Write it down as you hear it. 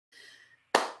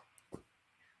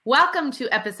Welcome to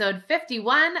episode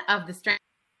 51 of the Strength.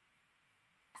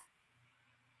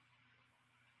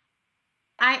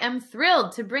 I am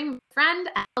thrilled to bring friend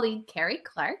and colleague Carrie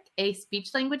Clark, a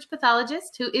speech language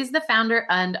pathologist who is the founder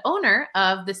and owner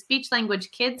of the Speech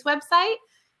Language Kids website,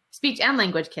 Speech and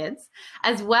Language Kids,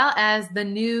 as well as the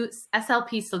new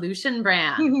SLP Solution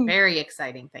brand. Very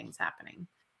exciting things happening.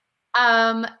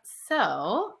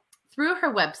 So through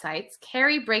her websites,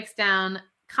 Carrie breaks down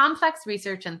complex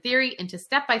research and theory into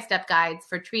step-by-step guides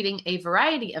for treating a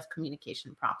variety of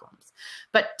communication problems.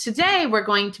 But today we're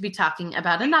going to be talking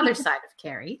about another side of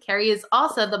Carrie. Carrie is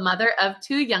also the mother of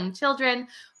 2 young children,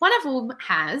 one of whom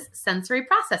has sensory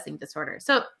processing disorder.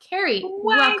 So Carrie,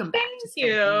 welcome back to Thank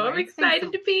you. I'm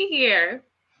excited to be here.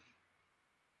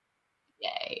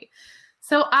 Yay.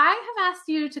 So I have asked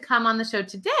you to come on the show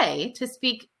today to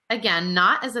speak, again,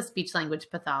 not as a speech language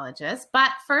pathologist,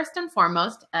 but first and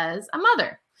foremost as a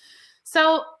mother.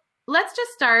 So let's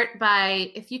just start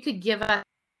by, if you could give us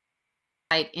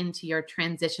insight into your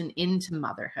transition into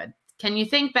motherhood. Can you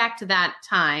think back to that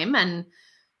time and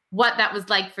what that was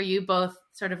like for you, both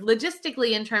sort of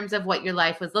logistically in terms of what your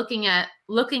life was looking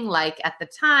like at the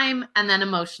time, and then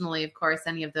emotionally, of course,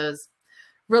 any of those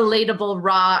relatable,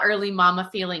 raw, early mama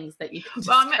feelings that you can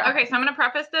describe? Well, okay, so I'm going to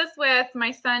preface this with my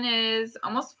son is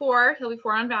almost 4. He'll be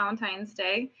 4 on Valentine's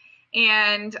Day.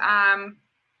 And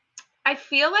I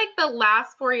feel like the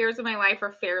last 4 years of my life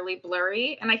are fairly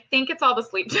blurry, and I think it's all the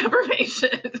sleep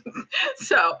deprivation.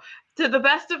 So to the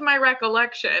best of my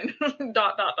recollection, ...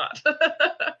 But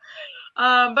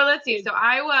let's see. So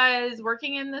I was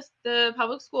working in the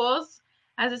public schools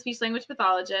as a speech language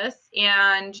pathologist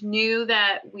and knew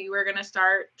that we were going to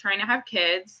start trying to have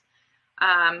kids.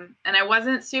 And I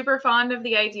wasn't super fond of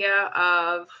the idea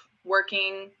of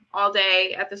working all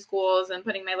day at the schools and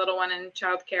putting my little one in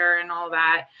childcare and all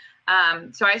that.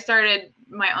 So I started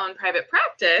my own private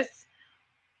practice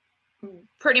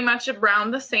pretty much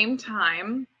around the same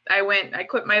time. I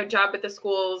quit my job at the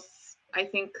schools. I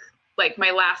think like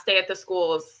my last day at the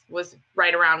schools was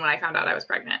right around when I found out I was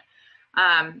pregnant.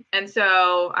 And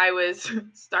so I was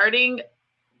starting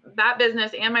that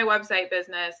business and my website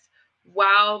business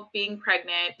while being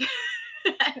pregnant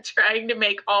and trying to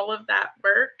make all of that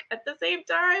work at the same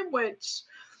time, which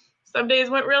some days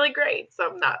went really great,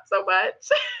 some not so much.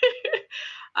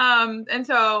 And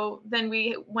so then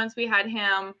once we had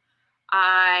him,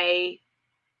 I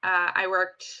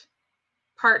worked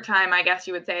part-time, I guess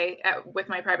you would say, with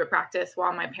my private practice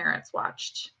while my parents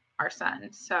watched our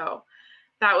son. So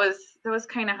that was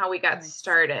kind of how we got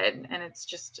started, and it's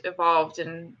just evolved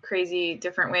in crazy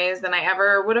different ways than I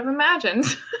ever would have imagined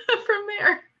from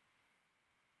there.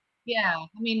 Yeah,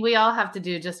 I mean, we all have to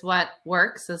do just what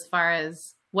works as far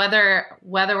as whether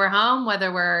we're home,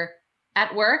 whether we're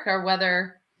at work, or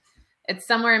whether it's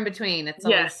somewhere in between. It's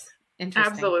always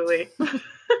interesting. Absolutely.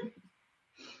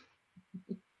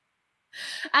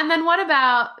 And then what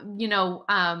about,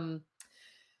 when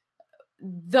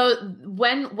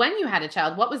you had a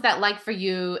child, what was that like for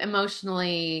you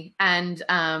emotionally and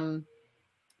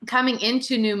coming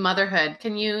into new motherhood?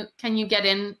 Can you get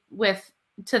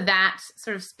to that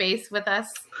sort of space with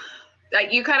us?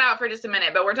 You cut out for just a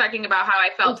minute, but we're talking about how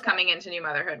I felt coming into new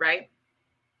motherhood, right?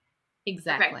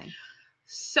 Exactly. Okay.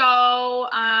 So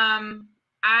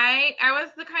I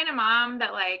was the kind of mom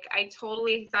that like I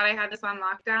totally thought I had this on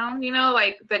lockdown,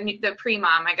 like the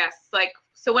pre-mom, I guess. Like,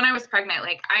 so when I was pregnant,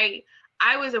 like I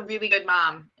was a really good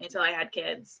mom until I had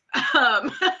kids. So,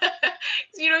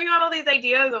 you have all these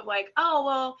ideas of like, oh,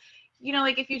 well,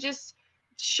 like if you just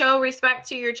show respect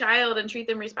to your child and treat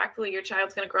them respectfully, your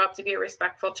child's going to grow up to be a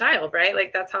respectful child, right?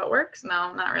 Like that's how it works.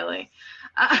 No, not really.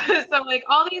 So like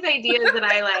all these ideas that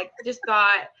I like just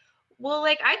thought, well,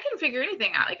 like I can figure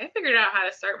anything out. Like I figured out how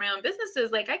to start my own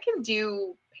businesses. Like I can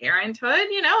do parenthood,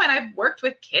 and I've worked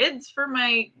with kids for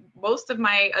most of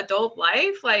my adult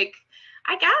life. Like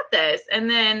I got this. And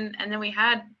then we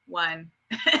had one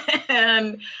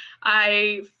and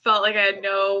I felt like I had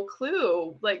no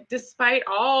clue, like despite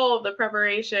all the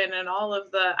preparation and all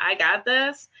of I got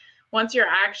this, once you're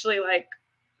actually like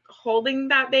holding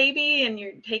that baby and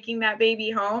you're taking that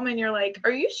baby home and you're like,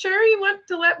 are you sure you want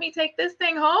to let me take this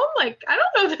thing home? Like, I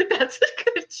don't know that that's a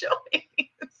good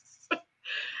choice.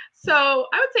 So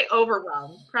I would say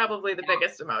overwhelmed, probably the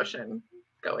biggest emotion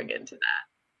going into that.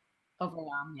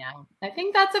 Overwhelmed, yeah. I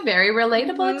think that's a very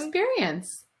relatable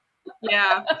experience.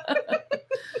 Yeah.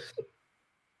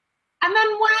 And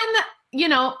then when,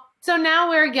 so now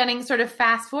we're getting sort of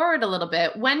fast forward a little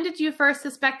bit. When did you first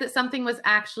suspect that something was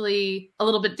actually a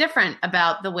little bit different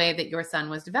about the way that your son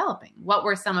was developing? What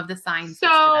were some of the signs that stood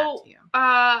out to you?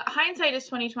 Hindsight is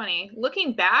 2020.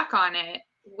 Looking back on it,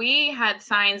 we had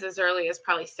signs as early as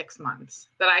probably 6 months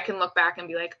that I can look back and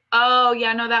be like, oh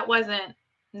yeah, no,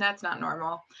 that's not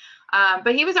normal.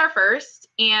 But he was our first.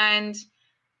 And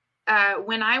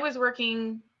when I was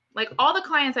working, like all the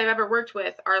clients I've ever worked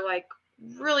with are like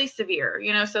really severe,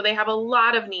 so they have a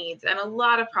lot of needs and a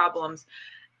lot of problems.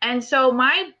 And so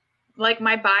my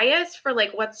bias for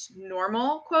like what's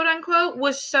normal, quote unquote,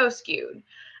 was so skewed.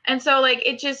 And so like,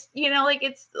 it just,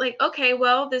 it's like, okay,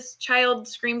 well, this child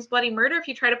screams bloody murder if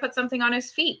you try to put something on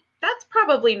his feet. That's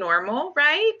probably normal,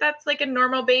 right? That's like a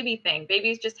normal baby thing.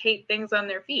 Babies just hate things on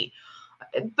their feet.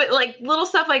 But like little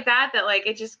stuff like that like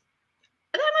it just,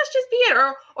 that must just be it.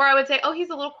 Or I would say, oh,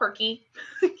 he's a little quirky.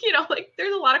 Like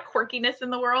there's a lot of quirkiness in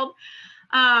the world.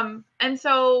 And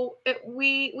so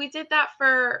we did that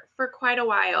for quite a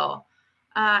while.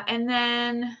 And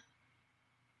then,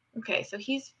 okay, so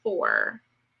he's 4.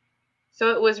 So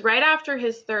it was right after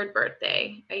his 3rd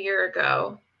birthday a year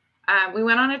ago. We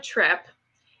went on a trip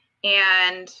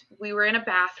and we were in a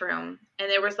bathroom and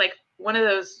there was like one of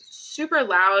those super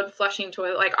loud flushing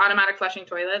toilet, like automatic flushing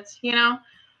toilets,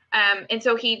 and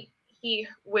so he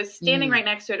was standing right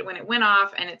next to it when it went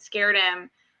off and it scared him.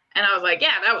 And I was like,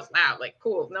 yeah, that was loud. Like,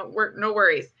 cool. No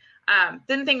worries.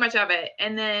 Didn't think much of it.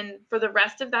 And then for the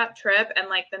rest of that trip and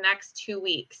like the next 2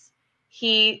 weeks,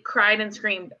 he cried and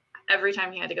screamed every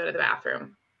time he had to go to the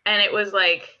bathroom. And it was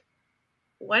like,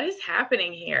 what is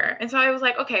happening here? And so I was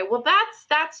like, okay, well,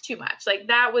 that's too much. Like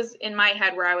that was in my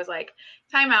head where I was like,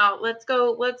 time out. Let's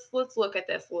go. Let's look at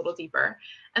this a little deeper.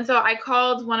 And so I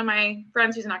called one of my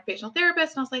friends who's an occupational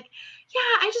therapist and I was like, yeah,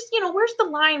 I just, where's the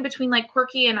line between like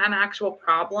quirky and an actual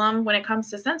problem when it comes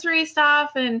to sensory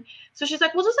stuff? And so she's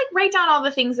like, well, just like write down all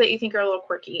the things that you think are a little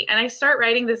quirky. And I start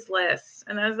writing this list.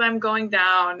 And as I'm going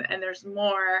down and there's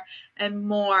more and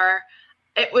more,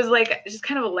 it was like just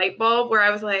kind of a light bulb where I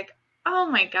was like, oh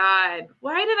my God,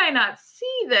 why did I not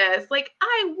see this? Like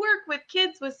I work with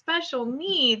kids with special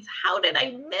needs. How did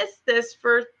I miss this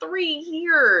for 3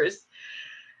 years?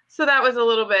 So that was a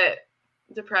little bit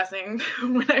depressing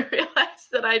when I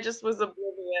realized that I just was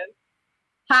oblivious.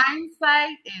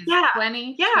 Hindsight is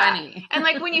 20/20. Yeah. And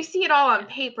like when you see it all on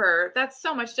paper, that's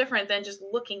so much different than just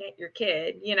looking at your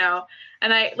kid,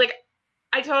 And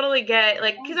I totally get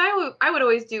like, because I would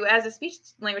always do, as a speech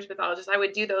language pathologist, I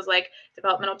would do those like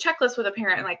developmental checklists with a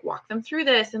parent and like walk them through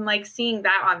this and like seeing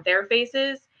that on their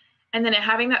faces. And then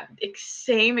having that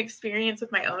same experience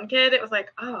with my own kid, it was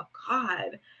like, oh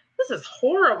God, this is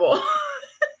horrible.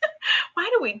 Why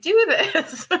do we do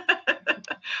this?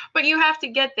 But you have to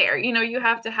get there. You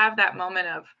have to have that moment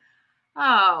of,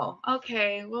 oh,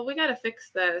 okay, well, we got to fix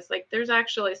this. Like there's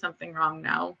actually something wrong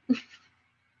now.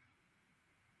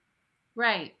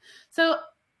 Right. So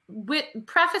with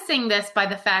prefacing this by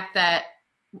the fact that,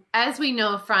 as we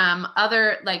know from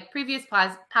other like previous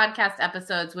podcast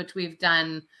episodes, which we've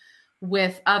done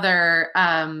with other,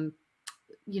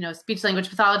 speech language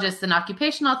pathologists and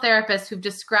occupational therapists who've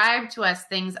described to us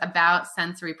things about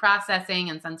sensory processing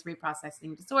and sensory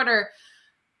processing disorder,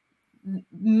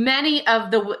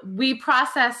 we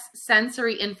process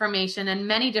sensory information in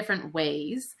many different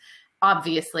ways.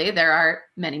 Obviously, there are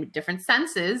many different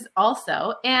senses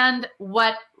also. And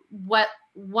how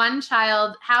one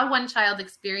child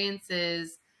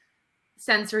experiences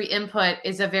sensory input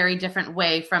is a very different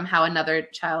way from how another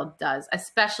child does,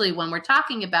 especially when we're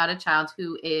talking about a child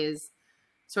who is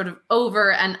sort of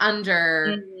over and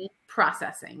under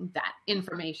processing that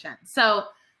information. So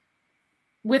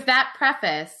with that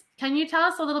preface, can you tell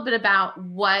us a little bit about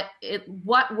what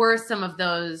were some of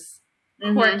those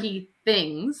quirky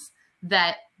things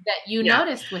that you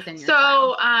noticed within your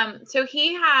child? So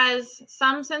he has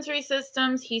some sensory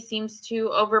systems he seems to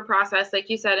overprocess, like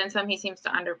you said, and some he seems to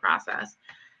underprocess.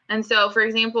 And so, for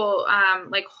example,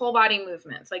 like whole body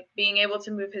movements, like being able to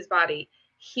move his body,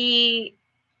 he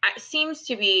seems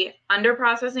to be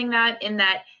underprocessing that in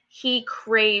that he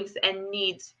craves and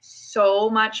needs so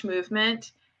much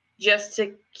movement just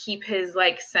to keep his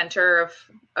like center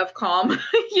of calm,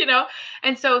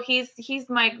 And so he's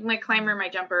my climber, my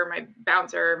jumper, my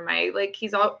bouncer,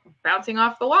 he's all bouncing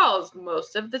off the walls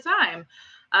most of the time.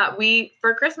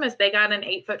 For Christmas, they got an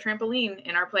 8-foot trampoline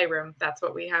in our playroom. That's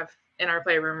what we have in our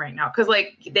playroom right now. Cause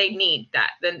like they need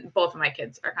that. Then both of my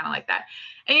kids are kind of like that.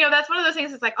 And that's one of those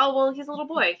things. It's like, oh, well, he's a little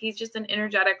boy. He's just an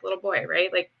energetic little boy,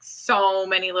 right? Like so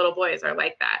many little boys are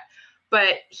like that.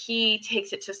 But he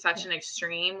takes it to such an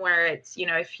extreme where it's,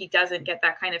 if he doesn't get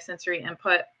that kind of sensory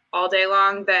input all day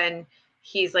long, then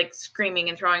he's like screaming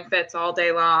and throwing fits all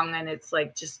day long. And it's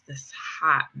like just this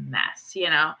hot mess,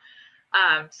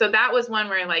 So that was one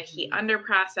where like he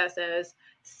underprocesses.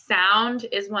 Sound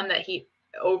is one that he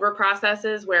over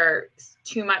processes where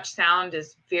too much sound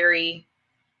is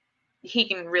he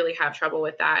can really have trouble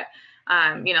with that.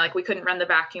 Like we couldn't run the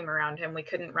vacuum around him. We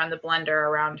couldn't run the blender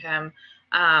around him.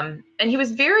 And he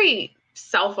was very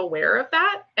self-aware of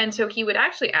that. And so he would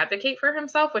actually advocate for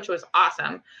himself, which was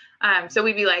awesome. So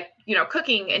we'd be like,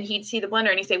 cooking, and he'd see the blender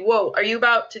and he'd say, whoa, are you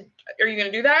going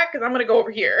to do that? Cause I'm going to go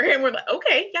over here. And we're like,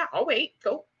 okay, yeah, I'll wait.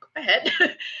 Go ahead.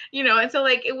 And so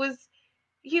like,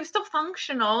 he was still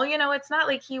functional, it's not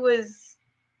like he was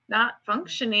not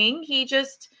functioning. He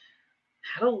just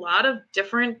had a lot of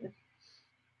different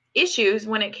issues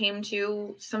when it came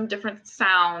to some different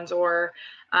sounds, or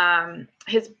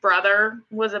his brother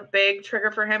was a big trigger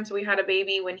for him. So we had a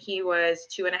baby when he was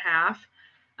 2.5,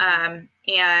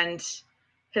 and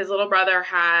his little brother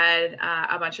had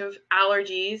a bunch of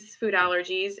allergies, food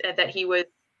allergies, that he was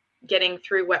getting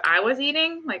through what I was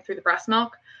eating, like through the breast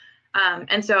milk.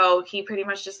 And so he pretty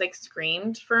much just like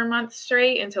screamed for a month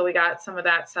straight until we got some of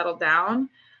that settled down.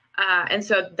 And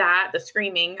so the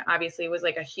screaming obviously was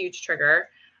like a huge trigger.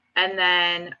 And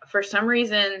then for some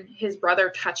reason, his brother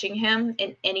touching him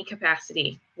in any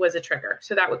capacity was a trigger.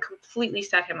 So that would completely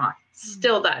set him off.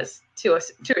 Still does to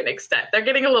an extent. They're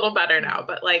getting a little better now,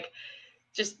 but like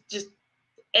just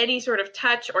any sort of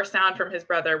touch or sound from his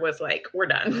brother was like, we're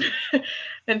done.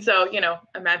 And so,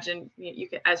 imagine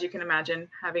as you can imagine,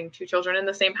 having two children in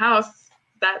the same house,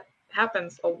 that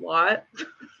happens a lot.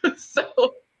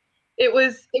 So it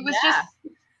was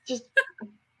just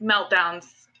meltdowns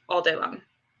all day long.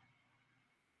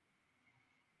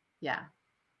 Yeah.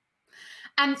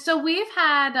 And so we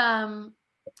had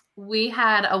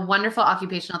a wonderful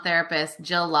occupational therapist,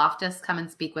 Jill Loftus, come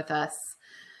and speak with us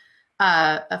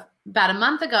about a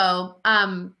month ago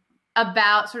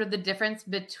about sort of the difference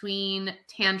between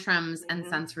tantrums and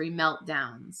sensory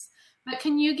meltdowns. But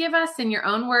can you give us, in your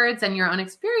own words and your own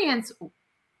experience,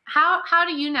 how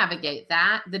do you navigate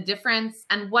that, the difference,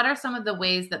 and what are some of the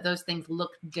ways that those things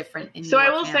look different in your family?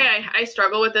 So I will say I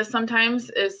struggle with this sometimes,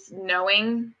 is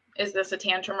knowing, is this a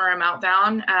tantrum or a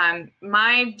meltdown?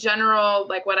 My general,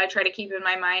 like what I try to keep in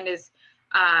my mind is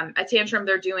a tantrum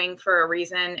they're doing for a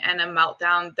reason, and a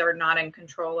meltdown they're not in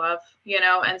control of,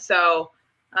 And so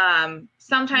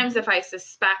sometimes if I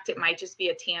suspect it might just be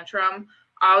a tantrum,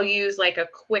 I'll use like a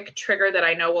quick trigger that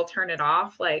I know will turn it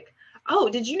off. Like, oh,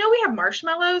 did you know we have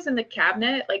marshmallows in the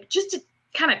cabinet? Like, just to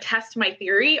kind of test my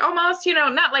theory almost,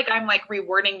 not like I'm like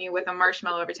rewarding you with a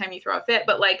marshmallow every time you throw a fit,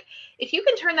 but like, if you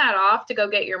can turn that off to go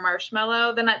get your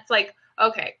marshmallow, then that's like,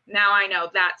 okay, now I know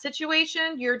that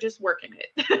situation, you're just working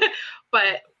it.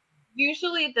 But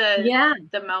usually the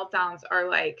meltdowns are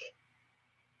like,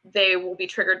 they will be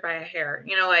triggered by a hair,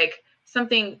 like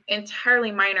something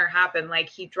entirely minor happened, like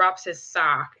he drops his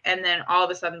sock and then all of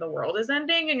a sudden the world is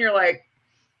ending, and you're like,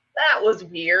 that was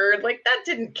weird. Like, that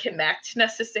didn't connect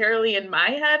necessarily in my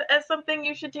head as something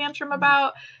you should tantrum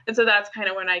about. And so that's kind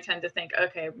of when I tend to think,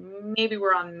 okay, maybe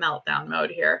we're on meltdown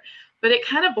mode here. But it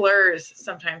kind of blurs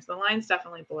sometimes. The lines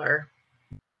definitely blur.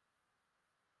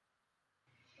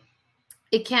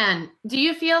 It can. Do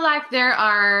you feel like there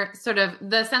are sort of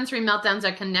the sensory meltdowns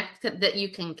are connected, that you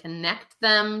can connect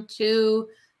them to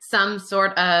some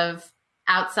sort of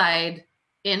outside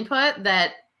input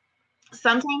that is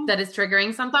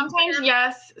triggering something? Sometimes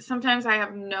yes, sometimes I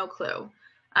have no clue.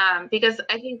 Because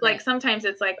I think like sometimes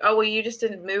it's like, oh, well, you just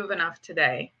didn't move enough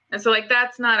today. And so like,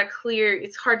 that's not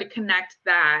it's hard to connect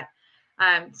that.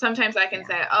 Sometimes I can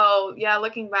say, oh yeah,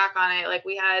 looking back on it, like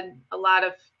we had a lot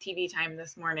of TV time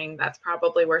this morning. That's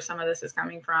probably where some of this is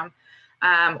coming from.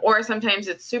 Or sometimes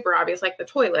it's super obvious, like the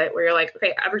toilet, where you're like,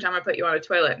 okay, every time I put you on a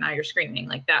toilet, now you're screaming.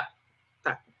 Like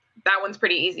that one's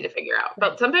pretty easy to figure out.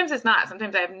 But sometimes it's not.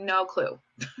 Sometimes I have no clue.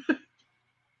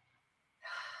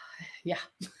 Yeah.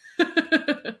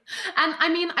 And I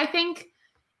mean, I think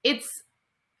it's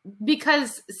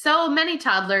because so many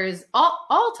toddlers,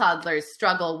 all toddlers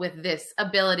struggle with this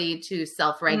ability to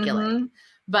self-regulate.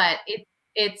 But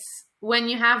it's when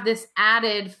you have this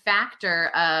added factor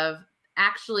of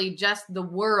actually just the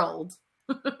world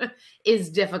is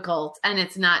difficult, and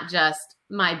it's not just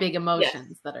my big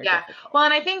emotions that are difficult. Well,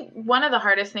 and I think one of the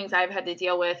hardest things I've had to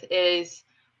deal with is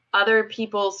other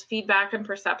people's feedback and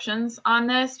perceptions on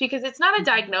this, because it's not a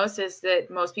diagnosis that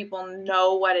most people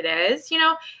know what it is.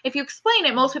 If you explain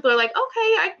it, most people are like,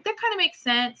 okay, that kind of makes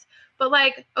sense. But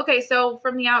like, okay, so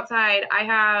from the outside, I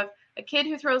have a kid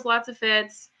who throws lots of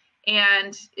fits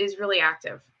and is really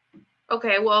active.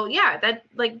 Okay, well, yeah, that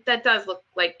does sound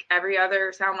like every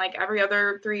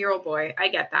other 3-year-old boy. I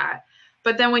get that.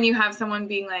 But then when you have someone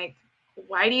being like,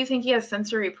 why do you think he has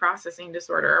sensory processing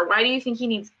disorder? Or why do you think he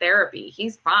needs therapy?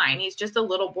 He's fine. He's just a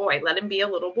little boy. Let him be a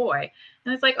little boy.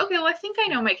 And it's like, okay, well, I think I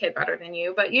know my kid better than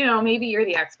you, but maybe you're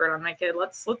the expert on my kid.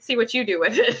 Let's see what you do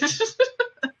with it. Let's see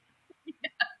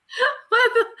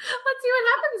what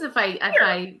happens if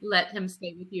I let him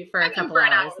stay with you for a couple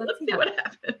hours. Let's see what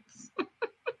happens.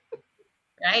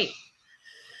 Right.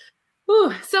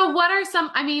 Ooh, so what are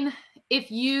some,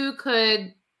 if you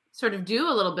could sort of do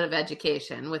a little bit of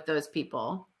education with those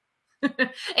people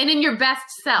and in your best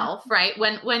self, right?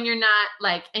 When you're not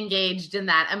like engaged in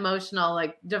that emotional,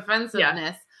 like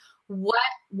defensiveness,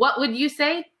 what would you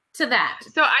say to that?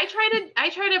 So I try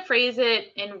to phrase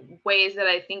it in ways that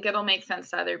I think it'll make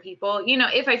sense to other people,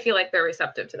 if I feel like they're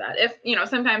receptive to that. If,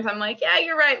 sometimes I'm like, yeah,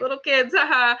 you're right, little kids,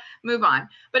 haha, move on.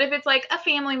 But if it's like a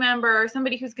family member or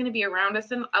somebody who's going to be around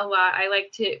us a lot, I like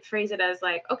to phrase it as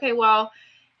like, okay, well,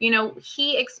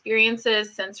 he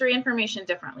experiences sensory information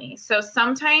differently. So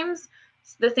sometimes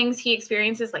the things he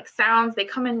experiences, like sounds, they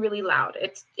come in really loud.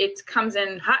 It comes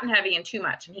in hot and heavy and too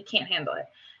much, and he can't handle it.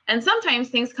 And sometimes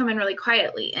things come in really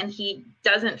quietly and he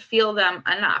doesn't feel them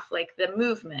enough, like the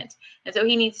movement. And so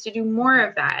he needs to do more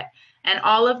of that. And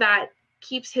all of that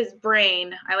keeps his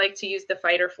brain, I like to use the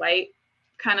fight or flight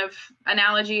kind of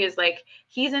analogy, is like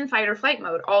he's in fight or flight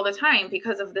mode all the time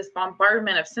because of this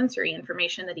bombardment of sensory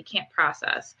information that he can't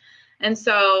process. And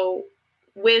so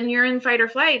when you're in fight or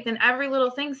flight, then every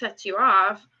little thing sets you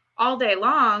off all day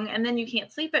long, and then you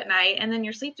can't sleep at night, and then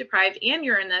you're sleep deprived, and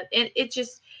you're in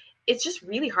it's just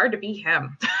really hard to be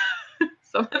him.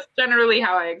 So that's generally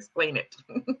how I explain it.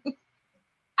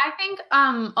 I think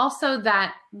also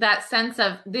that sense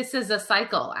of this is a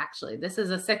cycle, actually. This is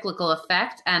a cyclical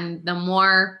effect. And the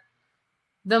more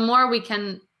we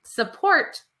can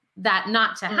support that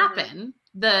not to happen,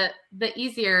 the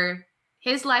easier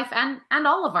his life and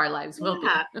all of our lives will be.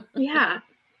 Yeah.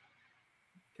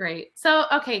 Great. So,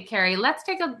 okay, Carrie, let's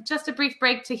take just a brief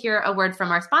break to hear a word from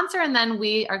our sponsor, and then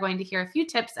we are going to hear a few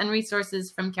tips and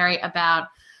resources from Carrie about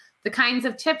the kinds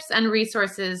of tips and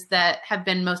resources that have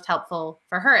been most helpful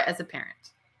for her as a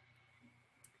parent.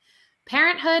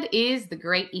 Parenthood is the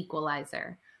great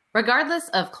equalizer. Regardless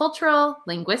of cultural,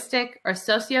 linguistic, or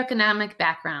socioeconomic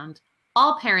background,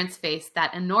 all parents face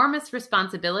that enormous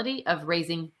responsibility of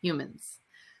raising humans.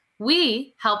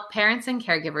 We help parents and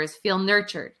caregivers feel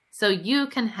nurtured so you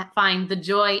can find the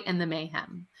joy in the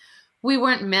mayhem. We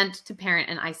weren't meant to parent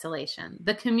in isolation.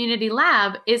 The Community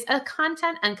Lab is a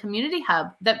content and community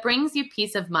hub that brings you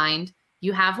peace of mind.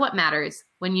 You have what matters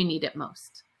when you need it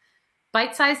most.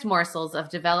 Bite-sized morsels of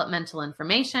developmental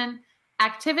information,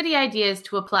 activity ideas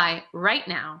to apply right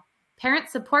now, parent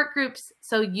support groups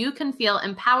so you can feel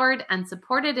empowered and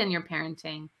supported in your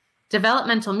parenting,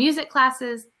 developmental music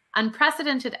classes,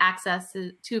 unprecedented access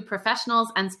to professionals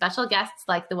and special guests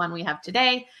like the one we have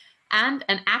today, and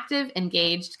an active,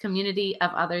 engaged community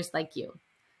of others like you.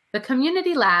 The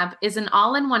Community Lab is an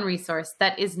all-in-one resource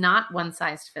that is not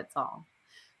one-size-fits-all.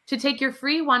 To take your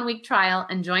free one-week trial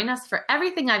and join us for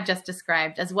everything I've just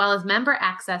described, as well as member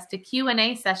access to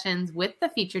Q&A sessions with the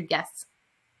featured guests,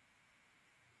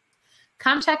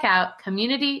 come check out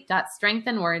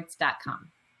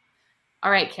community.strengthenwords.com.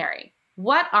 All right, Carrie,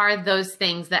 what are those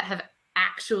things that have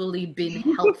actually been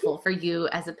helpful for you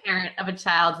as a parent of a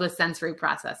child with sensory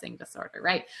processing disorder,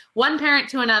 right? One parent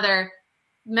to another,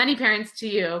 many parents to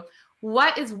you.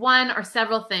 What is one or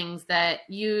several things that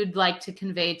you'd like to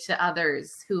convey to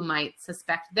others who might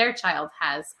suspect their child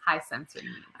has high sensory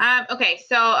needs? Okay,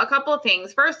 so a couple of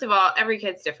things. First of all, every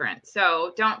kid's different.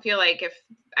 So don't feel like if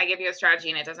I give you a strategy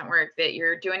and it doesn't work that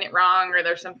you're doing it wrong or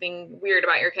there's something weird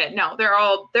about your kid. No, they're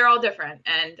all different.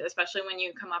 And especially when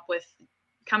you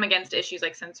come against issues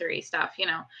like sensory stuff,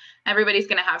 everybody's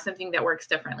going to have something that works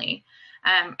differently.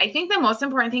 I think the most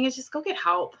important thing is just go get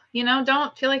help.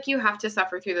 Don't feel like you have to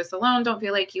suffer through this alone. Don't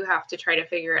feel like you have to try to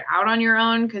figure it out on your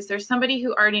own, because there's somebody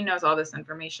who already knows all this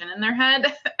information in their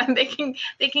head and they can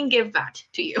give that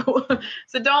to you.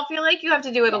 So don't feel like you have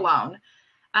to do it alone.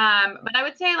 But I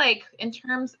would say, like, in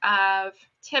terms of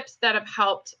tips that have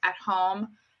helped at home,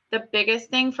 the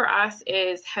biggest thing for us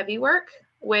is heavy work,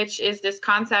 which is this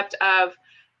concept of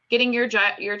getting your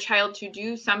child to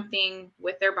do something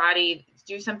with their body,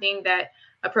 do something that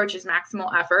approaches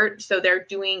maximal effort. So they're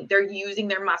using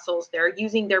their muscles, they're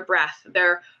using their breath,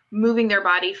 they're moving their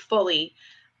body fully.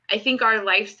 I think our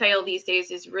lifestyle these days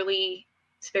is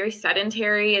it's very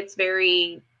sedentary.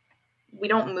 We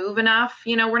don't move enough.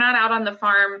 We're not out on the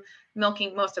farm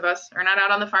most of us are not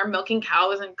out on the farm milking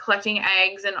cows and collecting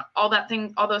eggs and all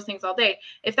those things all day.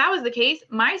 If that was the case,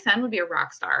 my son would be a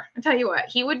rock star. I tell you what,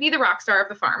 he would be the rock star of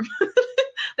the farm.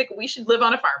 Like, we should live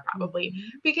on a farm probably,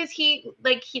 because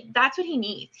that's what he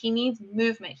needs. He needs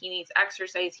movement. He needs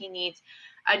exercise. He needs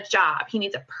a job. He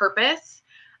needs a purpose.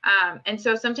 And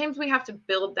so sometimes we have to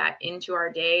build that into our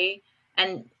day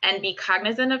and be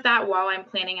cognizant of that while I'm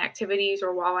planning activities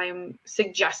or while I'm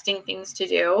suggesting things to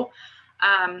do.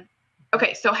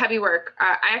 Okay, so heavy work.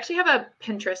 I actually have a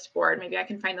Pinterest board. Maybe I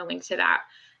can find the link to that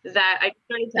I started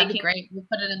taking. That'd be great. We'll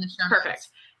put it in the show notes. Perfect.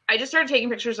 I just started taking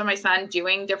pictures of my son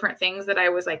doing different things that I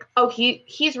was like, oh,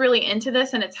 he's really into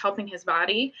this and it's helping his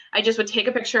body. I just would take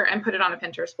a picture and put it on a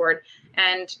Pinterest board.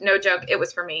 And no joke, it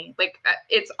was for me. Like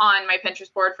it's on my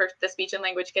Pinterest board for the Speech and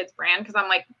Language Kids brand, because I'm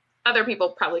like, other people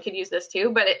probably could use this too.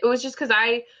 But it was just because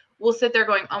I will sit there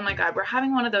going, oh my God, we're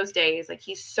having one of those days. Like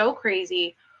he's so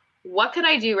crazy. What could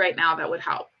I do right now that would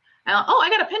help? And I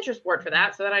got a Pinterest board for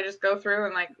that. So then I just go through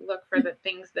and like look for the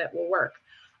things that will work.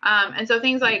 And so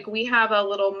things like we have a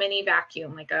little mini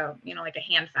vacuum, like a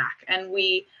hand vac, and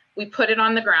we put it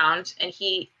on the ground and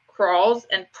he crawls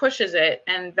and pushes it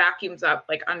and vacuums up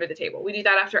like under the table. We do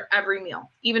that after every meal,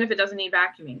 even if it doesn't need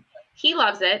vacuuming. He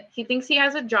loves it. He thinks he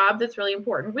has a job that's really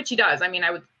important, which he does. I mean,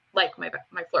 I would like my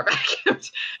floor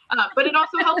vacuumed, but it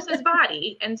also helps his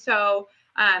body. And so,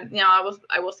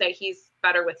 I will say he's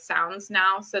better with sounds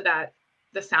now, so that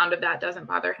the sound of that doesn't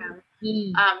bother him.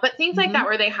 But things like that,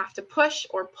 where they have to push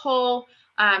or pull,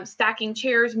 stacking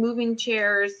chairs, moving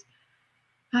chairs.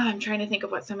 I'm trying to think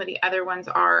of what some of the other ones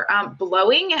are.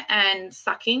 Blowing and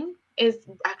sucking is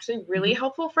actually really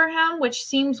helpful for him, which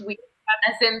seems weird.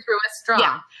 As in through a straw.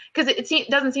 Yeah, because it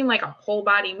doesn't seem like a whole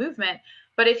body movement.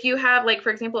 But if you have, like, for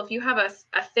example, if you have a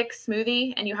thick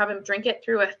smoothie and you have him drink it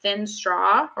through a thin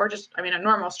straw, or just, a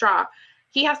normal straw,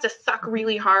 he has to suck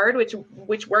really hard,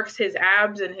 which works his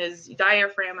abs and his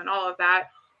diaphragm and all of that.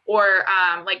 Or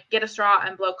like get a straw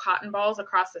and blow cotton balls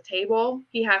across the table.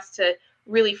 He has to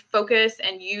really focus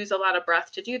and use a lot of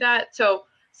breath to do that. So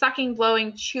sucking,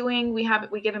 blowing, chewing, we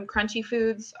give him crunchy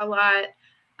foods a lot.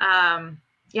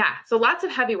 So lots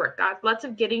of heavy work, lots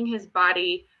of getting his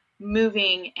body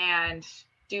moving and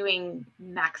doing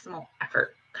maximal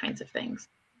effort kinds of things.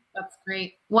 That's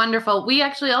great. Wonderful. We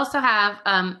actually also have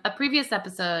a previous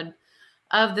episode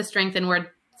of the Strength in Words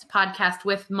podcast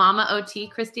with Mama OT,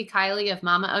 Christy Kiley of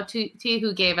Mama OT,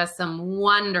 who gave us some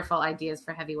wonderful ideas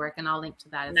for heavy work. And I'll link to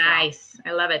that as well. Nice.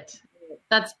 I love it.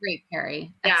 That's great,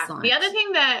 Carrie. Excellent. The other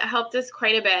thing that helped us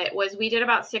quite a bit was we did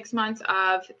about 6 months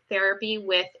of therapy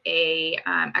with a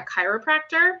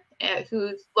chiropractor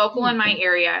who's local in my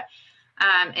area.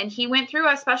 And he went through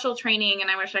a special training, and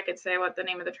I wish I could say what the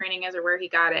name of the training is or where he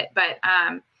got it, but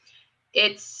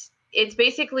it's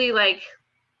basically like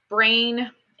brain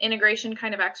integration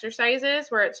kind of exercises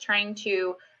where it's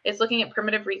looking at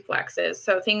primitive reflexes.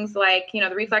 So things like,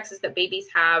 the reflexes that babies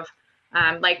have,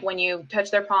 like when you touch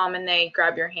their palm and they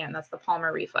grab your hand, that's the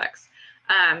palmar reflex.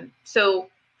 So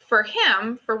for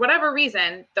him, for whatever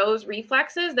reason, those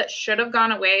reflexes that should have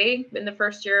gone away in the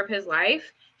first year of his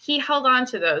life, he held on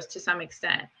to those to some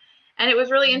extent. And it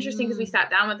was really interesting because we sat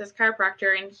down with this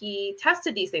chiropractor and he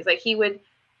tested these things. Like he would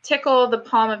tickle the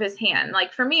palm of his hand.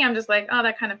 Like for me, I'm just like, oh,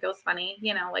 that kind of feels funny,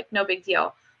 like no big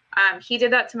deal. He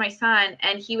did that to my son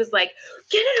and he was like,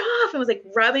 get it off, and was like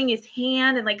rubbing his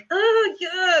hand and like, oh,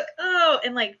 yuck, oh.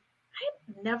 And like, I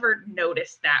had never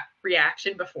noticed that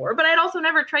reaction before, but I'd also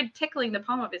never tried tickling the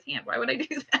palm of his hand. Why would I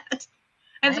do that?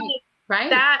 And so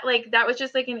that was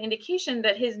just like an indication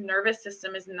that his nervous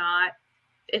system it's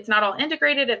not all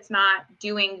integrated. It's not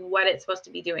doing what it's supposed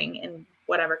to be doing in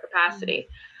whatever capacity.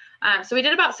 So we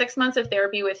did about 6 months of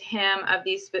therapy with him of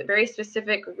these very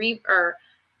specific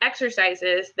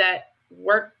exercises that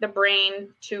work the brain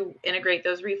to integrate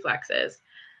those reflexes.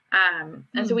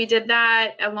 And so we did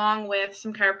that along with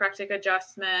some chiropractic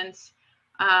adjustments.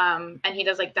 And he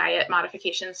does like diet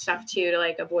modification stuff too, to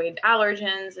like avoid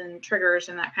allergens and triggers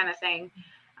and that kind of thing.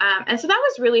 And so that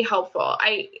was really helpful.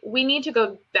 We need to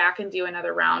go back and do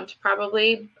another round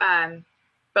probably.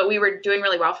 But we were doing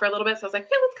really well for a little bit. So I was like,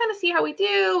 hey, let's kind of see how we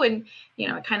do. And,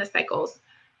 it kind of cycles.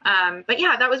 But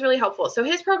yeah, that was really helpful. So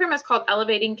his program is called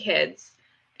Elevating Kids.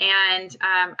 And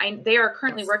they are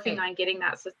currently working on getting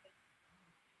that system.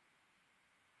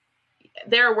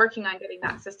 They're working on getting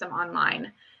that system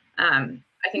online.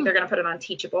 I think they're going to put it on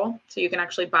Teachable. So you can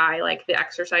actually buy like the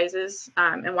exercises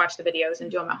and watch the videos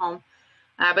and do them at home.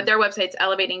 But their website's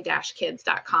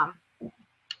elevating-kids.com.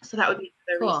 So that would be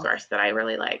the resource that I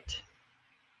really liked.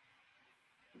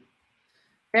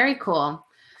 Very cool.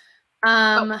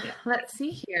 Let's see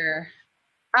here.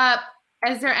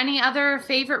 Is there any other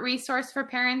favorite resource for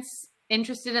parents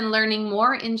interested in learning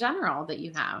more in general that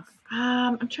you have?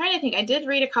 I'm trying to think. I did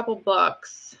read a couple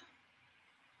books.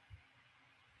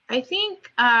 I think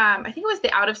it was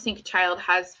the Out of Sync Child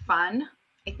Has Fun.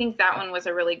 I think that one was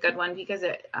a really good one because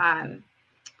it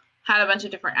had a bunch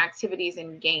of different activities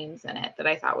and games in it that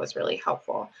I thought was really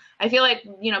helpful. I feel like,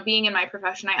 being in my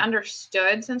profession, I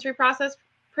understood sensory process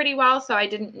pretty well, so I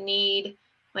didn't need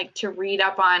like to read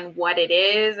up on what it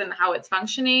is and how it's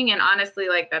functioning. And honestly,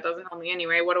 like that doesn't help me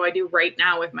anyway. What do I do right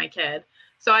now with my kid?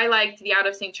 So I liked the Out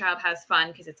of Sync Child Has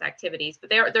Fun because it's activities, but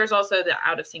there's also the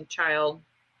Out of Sync Child.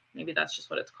 Maybe that's just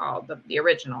what it's called, the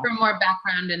original. For more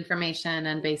background information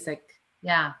and basic.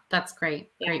 Yeah, that's great.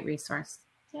 Yeah. Great resource.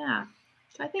 Yeah.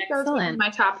 So I think those are my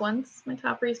top ones, my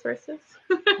top resources.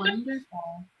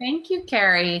 Wonderful. Thank you,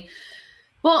 Carrie.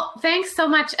 Well, thanks so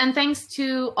much. And thanks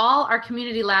to all our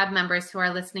community lab members who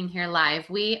are listening here live.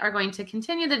 We are going to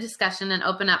continue the discussion and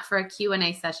open up for a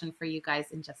Q&A session for you guys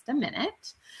in just a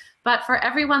minute. But for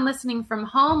everyone listening from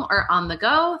home or on the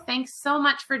go, thanks so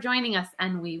much for joining us,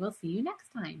 and we will see you next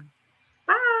time.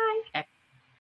 Bye.